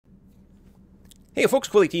Hey folks,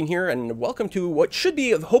 Quilly18 here, and welcome to what should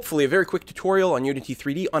be hopefully a very quick tutorial on Unity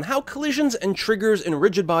 3D on how collisions and triggers in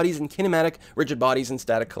rigid bodies and kinematic rigid bodies and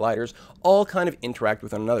static colliders all kind of interact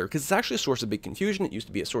with one another, because it's actually a source of big confusion. It used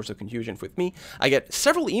to be a source of confusion with me. I get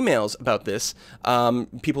several emails about this,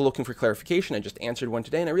 people looking for clarification. I just answered one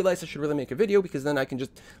today, and I realized I should really make a video because then I can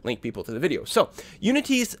just link people to the video. So,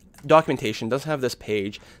 Unity's documentation does have this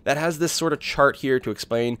page that has this sort of chart here to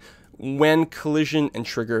explain when collision and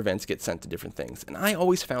trigger events get sent to different things. And I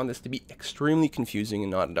always found this to be extremely confusing and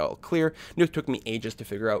not at all clear. And it took me ages to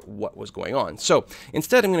figure out what was going on. So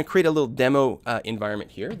instead, I'm going to create a little demo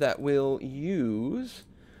environment here that we'll use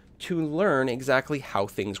to learn exactly how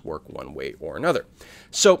things work one way or another.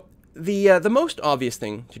 So the most obvious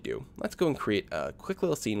thing to do, let's go and create a quick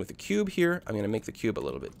little scene with a cube here. I'm going to make the cube a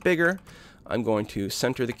little bit bigger. I'm going to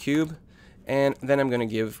center the cube, and then I'm going to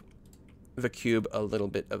give the cube a little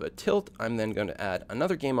bit of a tilt. I'm then going to add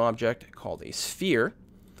another game object called a sphere.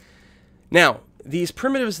 Now, these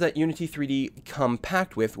primitives that Unity 3D come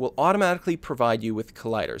packed with will automatically provide you with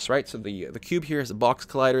colliders, right? So the cube here has a box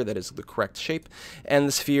collider that is the correct shape, and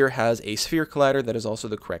the sphere has a sphere collider that is also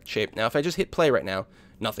the correct shape. Now, if I just hit play right now,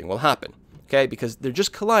 nothing will happen, okay? Because they're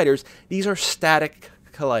just colliders. These are static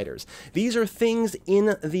colliders. These are things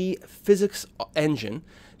in the physics engine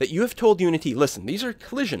that you have told Unity, listen, these are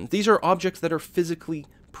collisions. These are objects that are physically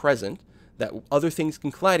present that other things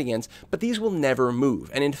can collide against, but these will never move.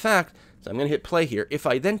 And in fact, so I'm going to hit play here. If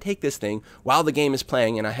I then take this thing while the game is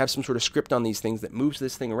playing and I have some sort of script on these things that moves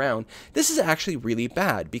this thing around, this is actually really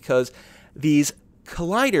bad because these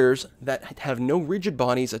colliders that have no rigid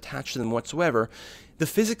bodies attached to them whatsoever, the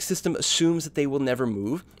physics system assumes that they will never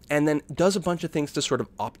move and then does a bunch of things to sort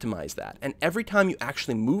of optimize that. And every time you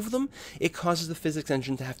actually move them, it causes the physics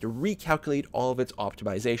engine to have to recalculate all of its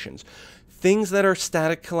optimizations. Things that are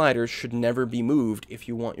static colliders should never be moved if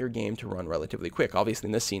you want your game to run relatively quick. Obviously,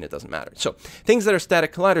 in this scene, it doesn't matter. So things that are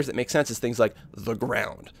static colliders that make sense is things like the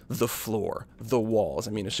ground, the floor, the walls.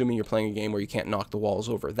 I mean, assuming you're playing a game where you can't knock the walls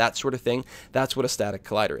over, that sort of thing, that's what a static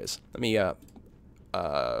collider is. Let me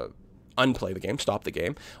unplay the game, stop the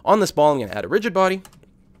game. On this ball, I'm going to add a rigid body.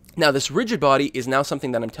 Now, this rigid body is now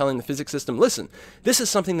something that I'm telling the physics system, listen, this is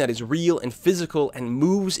something that is real and physical and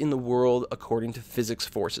moves in the world according to physics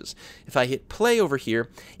forces. If I hit play over here,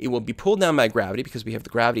 it will be pulled down by gravity because we have the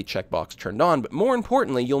gravity checkbox turned on, but more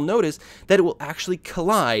importantly, you'll notice that it will actually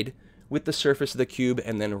collide with the surface of the cube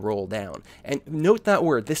and then roll down. And note that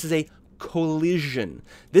word, this is a collision.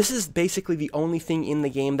 This is basically the only thing in the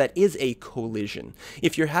game that is a collision.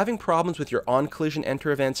 If you're having problems with your on collision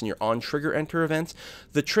enter events and your on trigger enter events,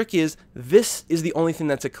 the trick is this is the only thing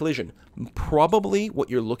that's a collision. Probably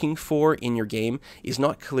what you're looking for in your game is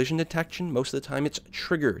not collision detection. Most of the time it's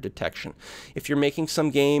trigger detection. If you're making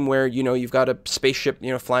some game where, you know, you've got a spaceship,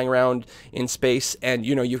 you know, flying around in space and,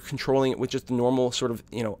 you know, you're controlling it with just the normal sort of,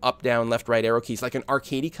 you know, up, down, left, right arrow keys, like an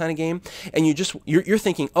arcadey kind of game, and you're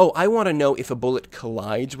thinking, oh, I want to know if a bullet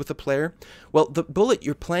collides with a player. Well, the bullet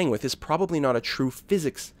you're playing with is probably not a true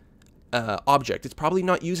physics object. It's probably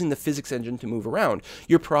not using the physics engine to move around.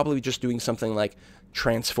 You're probably just doing something like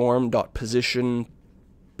transform.position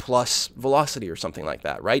plus velocity or something like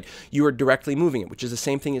that, right? You are directly moving it, which is the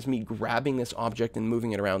same thing as me grabbing this object and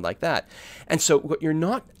moving it around like that. And so what you're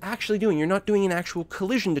not actually doing, you're not doing an actual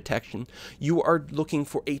collision detection, you are looking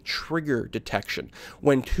for a trigger detection.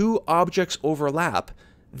 When two objects overlap,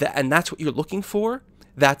 and that's what you're looking for,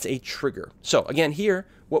 that's a trigger. So again, here,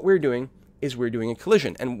 what we're doing is we're doing a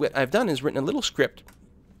collision. And what I've done is written a little script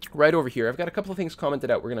right over here. I've got a couple of things commented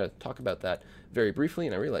out. We're going to talk about that very briefly,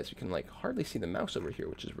 and I realize you can like hardly see the mouse over here,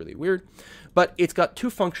 which is really weird. But it's got two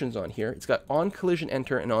functions on here. It's got on collision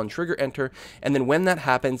enter and on trigger enter, and then when that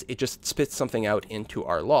happens, it just spits something out into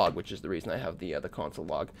our log, which is the reason I have the console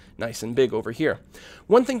log nice and big over here.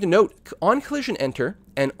 One thing to note, on collision enter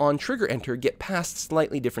and on trigger enter get past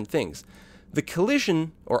slightly different things. The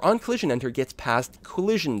collision, or on collision enter, gets past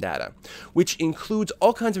collision data, which includes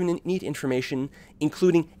all kinds of neat information,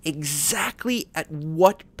 including exactly at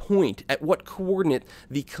what point, at what coordinate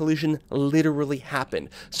the collision literally happened.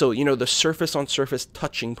 So, you know, the surface on surface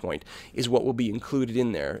touching point is what will be included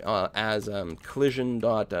in there as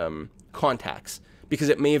collision.contacts. Because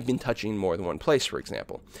it may have been touching in more than one place, for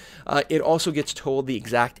example. It also gets told the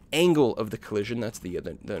exact angle of the collision. That's the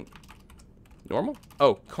normal?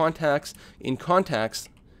 Oh, contacts. In contacts,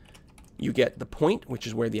 you get the point, which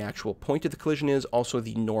is where the actual point of the collision is, also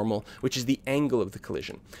the normal, which is the angle of the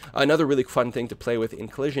collision. Another really fun thing to play with in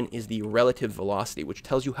collision is the relative velocity, which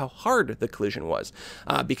tells you how hard the collision was,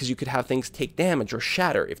 because you could have things take damage or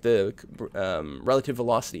shatter if the relative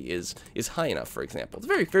velocity is high enough, for example. It's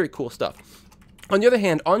very, very cool stuff. On the other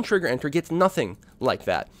hand, on trigger enter gets nothing like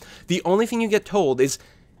that. The only thing you get told is,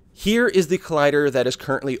 here is the collider that is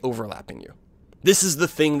currently overlapping you. This is the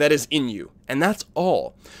thing that is in you, and that's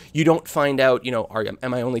all. You don't find out, you know,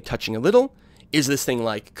 am I only touching a little? Is this thing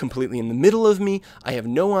like completely in the middle of me? I have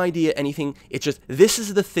no idea anything. It's just, this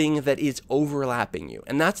is the thing that is overlapping you.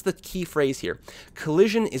 And that's the key phrase here.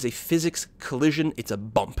 Collision is a physics collision. It's a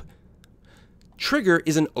bump. Trigger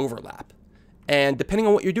is an overlap. And depending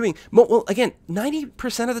on what you're doing, well, again,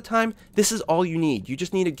 90% of the time, this is all you need. You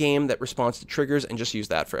just need a game that responds to triggers and just use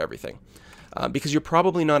that for everything. Because you're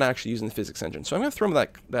probably not actually using the physics engine. So I'm going to throw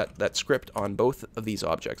that script on both of these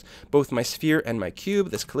objects, both my sphere and my cube,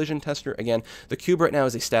 this collision tester. Again, the cube right now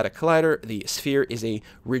is a static collider. The sphere is a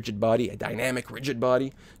rigid body, a dynamic rigid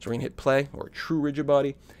body. So we're going to hit play, or a true rigid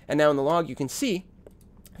body. And now in the log, you can see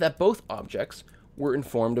that both objects were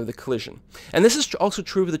informed of the collision. And this is also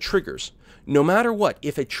true of the triggers. No matter what,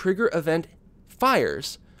 if a trigger event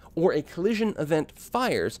fires or a collision event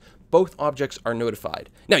fires, both objects are notified.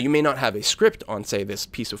 Now, you may not have a script on, say, this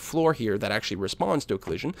piece of floor here that actually responds to a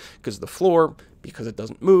collision, because the floor, because it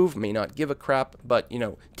doesn't move, may not give a crap, but, you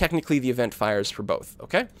know, technically the event fires for both,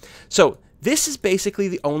 okay? So this is basically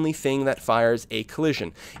the only thing that fires a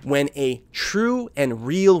collision. When a true and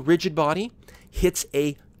real rigid body hits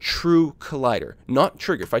a true collider, not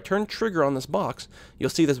trigger. If I turn trigger on this box, you'll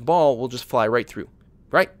see this ball will just fly right through,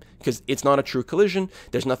 right? Because it's not a true collision,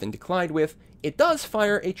 there's nothing to collide with. It does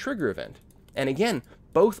fire a trigger event. And again,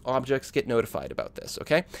 both objects get notified about this,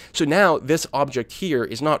 okay? So now this object here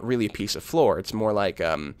is not really a piece of floor. It's more like,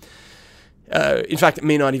 in fact, it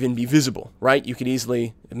may not even be visible, right? You could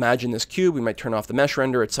easily imagine this cube. We might turn off the mesh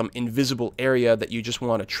render. It's some invisible area that you just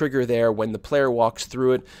want to trigger there when the player walks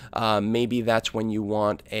through it. Maybe that's when you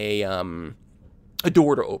want a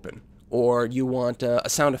door to open, or you want a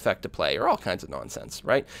sound effect to play, or all kinds of nonsense,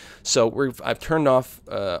 right? So I turn off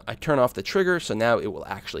the trigger, so now it will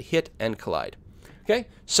actually hit and collide. Okay,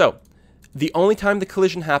 so the only time the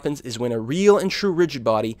collision happens is when a real and true rigid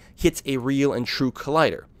body hits a real and true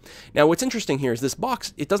collider. Now, what's interesting here is this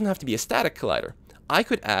box, it doesn't have to be a static collider. I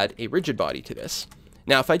could add a rigid body to this.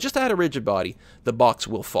 Now, if I just add a rigid body, the box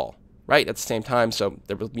will fall, right, at the same time, so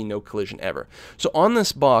there will be no collision ever. So on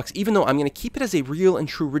this box, even though I'm going to keep it as a real and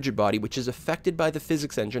true rigid body, which is affected by the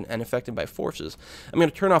physics engine and affected by forces, I'm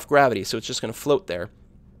going to turn off gravity, so it's just going to float there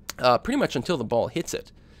pretty much until the ball hits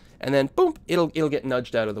it. And then, boom, it'll get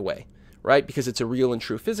nudged out of the way, right, because it's a real and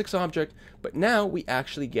true physics object. But now we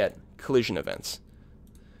actually get collision events.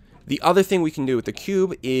 The other thing we can do with the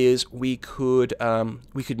cube is we could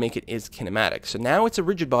make it as kinematic. So now it's a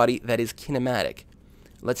rigid body that is kinematic.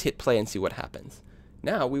 Let's hit play and see what happens.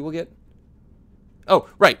 Now we will get, oh,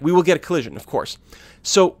 right, we will get a collision, of course.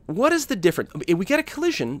 So what is the difference? We get a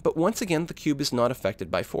collision, but once again, the cube is not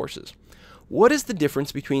affected by forces. What is the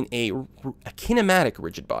difference between a kinematic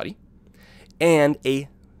rigid body and a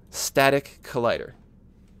static collider?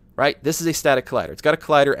 Right? This is a static collider. It's got a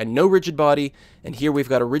collider and no rigid body, and here we've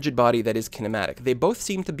got a rigid body that is kinematic. They both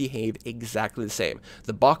seem to behave exactly the same.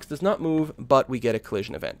 The box does not move, but we get a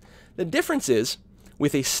collision event. The difference is,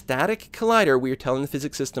 with a static collider, we are telling the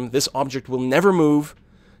physics system this object will never move,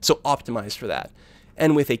 so optimize for that.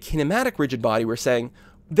 And with a kinematic rigid body, we're saying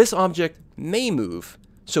this object may move,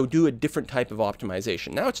 so do a different type of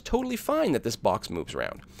optimization. Now it's totally fine that this box moves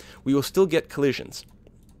around. We will still get collisions.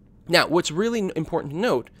 Now, what's really important to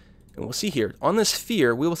note, and we'll see here, on this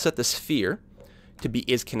sphere, we will set the sphere to be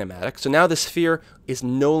is kinematic. So now the sphere is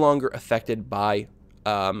no longer affected by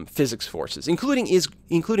physics forces, including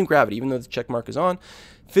gravity. Even though the check mark is on,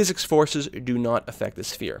 physics forces do not affect the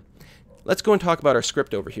sphere. Let's go and talk about our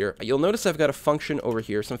script over here. You'll notice I've got a function over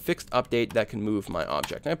here, some fixed update that can move my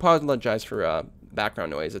object. And I apologize for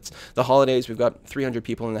background noise. It's the holidays. We've got 300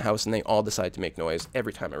 people in the house, and they all decide to make noise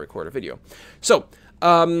every time I record a video. So,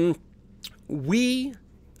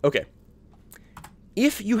 okay.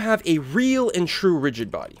 If you have a real and true rigid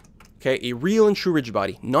body, okay, a real and true rigid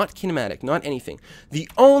body, not kinematic, not anything, the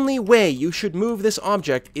only way you should move this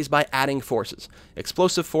object is by adding forces.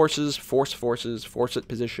 Explosive forces, force at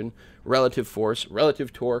position, relative force,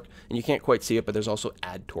 relative torque, and you can't quite see it, but there's also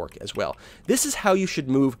add torque as well. This is how you should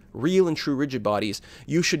move real and true rigid bodies.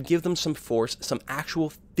 You should give them some force, some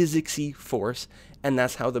actual physicsy force, and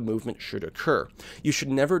that's how the movement should occur. You should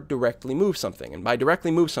never directly move something, and by directly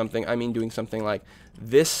move something, I mean doing something like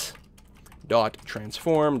this dot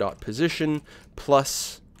transform dot position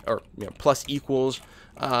plus, or plus equals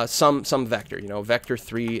some vector, vector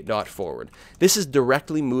 3 dot forward. This is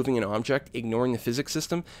directly moving an object, ignoring the physics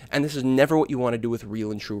system, and this is never what you want to do with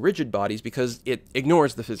real and true rigid bodies because it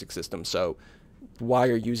ignores the physics system. So why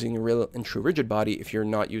you're using a real and true rigid body if you're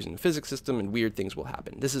not using the physics system, and weird things will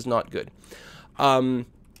happen. This is not good. So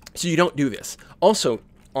you don't do this. Also,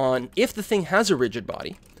 if the thing has a rigid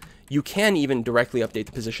body, you can even directly update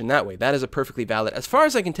the position that way. That is a perfectly valid. As far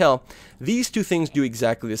as I can tell, these two things do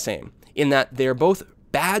exactly the same, in that they're both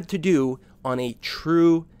bad to do on a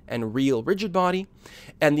true and real rigid body,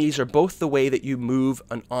 and these are both the way that you move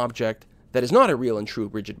an object that is not a real and true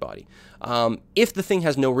rigid body. If the thing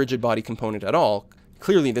has no rigid body component at all,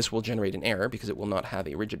 clearly this will generate an error because it will not have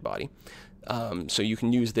a rigid body. So you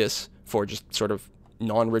can use this for just sort of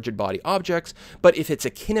non-rigid body objects. But if it's a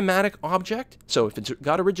kinematic object, so if it's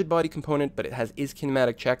got a rigid body component but it is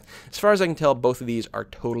kinematic checked, as far as I can tell, both of these are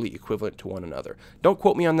totally equivalent to one another. Don't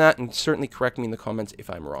quote me on that, and certainly correct me in the comments if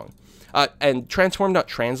I'm wrong. And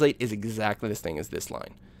transform.translate is exactly the thing as this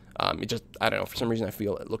line. It just, I don't know, for some reason I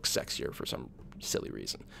feel it looks sexier for some silly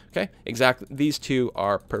reason. Okay, exactly. These two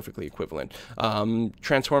are perfectly equivalent.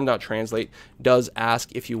 Transform.translate does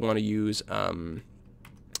ask if you want to use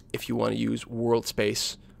world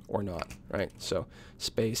space or not, right? So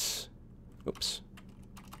space,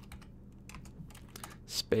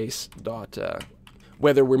 space dot,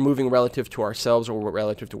 whether we're moving relative to ourselves or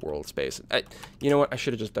relative to world space. You know what? I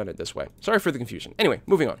should have just done it this way. Sorry for the confusion. Anyway,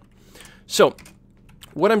 moving on. So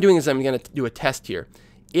what I'm doing is I'm going to do a test here.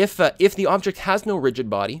 If the object has no rigid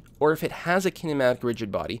body, or if it has a kinematic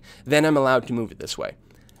rigid body, then I'm allowed to move it this way.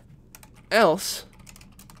 Else,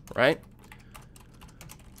 right,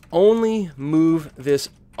 only move this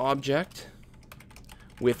object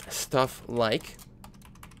with stuff like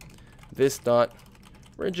this dot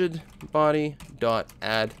rigid body dot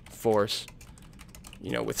add force,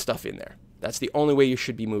 you know, with stuff in there. That's the only way you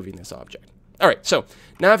should be moving this object. All right, so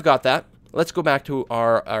now I've got that. Let's go back to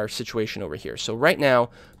our situation over here. So right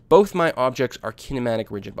now, both my objects are kinematic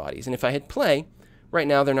rigid bodies. And if I hit play, right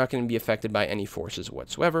now they're not going to be affected by any forces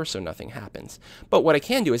whatsoever, so nothing happens. But what I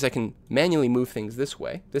can do is I can manually move things this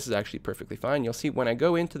way. This is actually perfectly fine. You'll see when I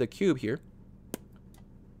go into the cube here.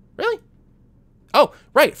 Really? Oh,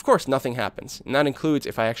 right, of course, nothing happens. And that includes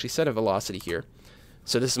if I actually set a velocity here.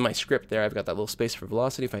 So this is my script there. I've got that little space for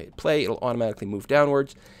velocity. If I hit play, it'll automatically move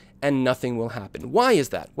downwards, and nothing will happen. Why is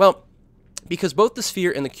that? Well, because both the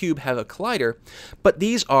sphere and the cube have a collider, but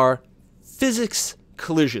these are physics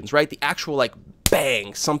collisions, right? The actual, like,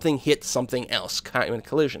 bang, something hits something else kind of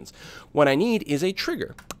collisions. What I need is a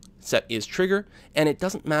trigger. Set is trigger, and it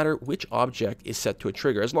doesn't matter which object is set to a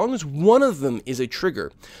trigger. As long as one of them is a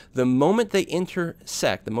trigger, the moment they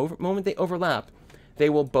intersect, the moment they overlap, they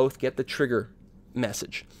will both get the trigger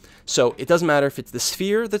message. So it doesn't matter if it's the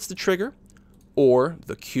sphere that's the trigger or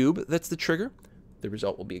the cube that's the trigger. The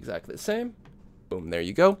result will be exactly the same. Boom, there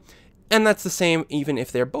you go. And that's the same even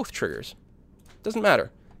if they're both triggers. Doesn't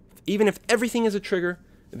matter. Even if everything is a trigger,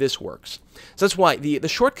 this works. So that's why the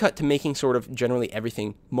shortcut to making sort of generally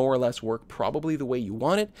everything more or less work probably the way you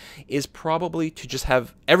want it is probably to just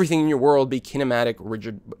have everything in your world be kinematic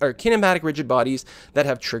rigid bodies that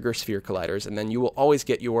have trigger sphere colliders, and then you will always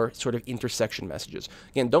get your sort of intersection messages.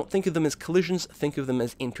 Again, don't think of them as collisions, think of them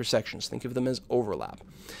as intersections, think of them as overlap.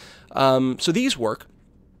 So these work.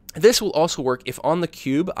 This will also work if on the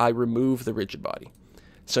cube I remove the rigid body.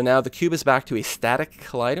 So now the cube is back to a static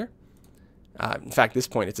collider. In fact, at this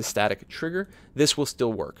point, it's a static trigger. This will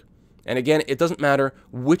still work. And again, it doesn't matter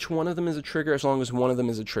which one of them is a trigger. As long as one of them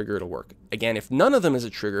is a trigger, it'll work. Again, if none of them is a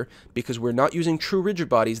trigger, because we're not using true rigid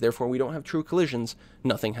bodies, therefore we don't have true collisions,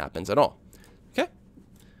 nothing happens at all. Okay?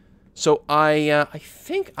 So I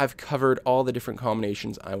think I've covered all the different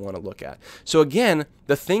combinations I want to look at. So again,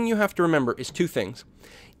 the thing you have to remember is two things.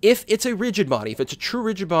 If it's a rigid body, if it's a true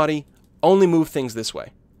rigid body, only move things this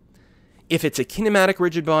way. If it's a kinematic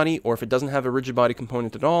rigid body, or if it doesn't have a rigid body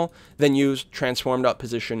component at all, then use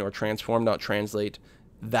transform.position or transform.translate.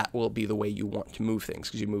 That will be the way you want to move things,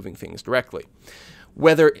 because you're moving things directly.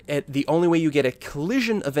 Whether the only way you get a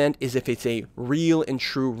collision event is if it's a real and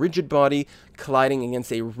true rigid body colliding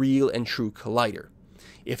against a real and true collider.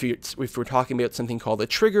 If we're talking about something called a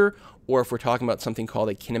trigger, or if we're talking about something called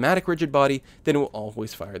a kinematic rigid body, then it will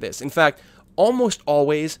always fire this. In fact, almost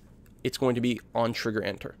always, it's going to be on trigger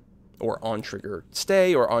enter, or on trigger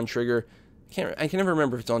stay, or on trigger, I can never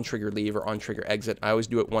remember if it's on trigger leave or on trigger exit. I always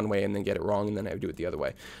do it one way and then get it wrong, and then I do it the other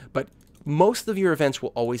way. But most of your events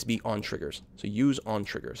will always be on triggers, so use on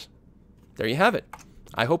triggers. There you have it.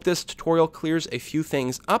 I hope this tutorial clears a few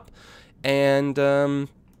things up and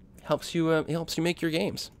helps you make your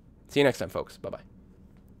games. See you next time, folks. Bye-bye.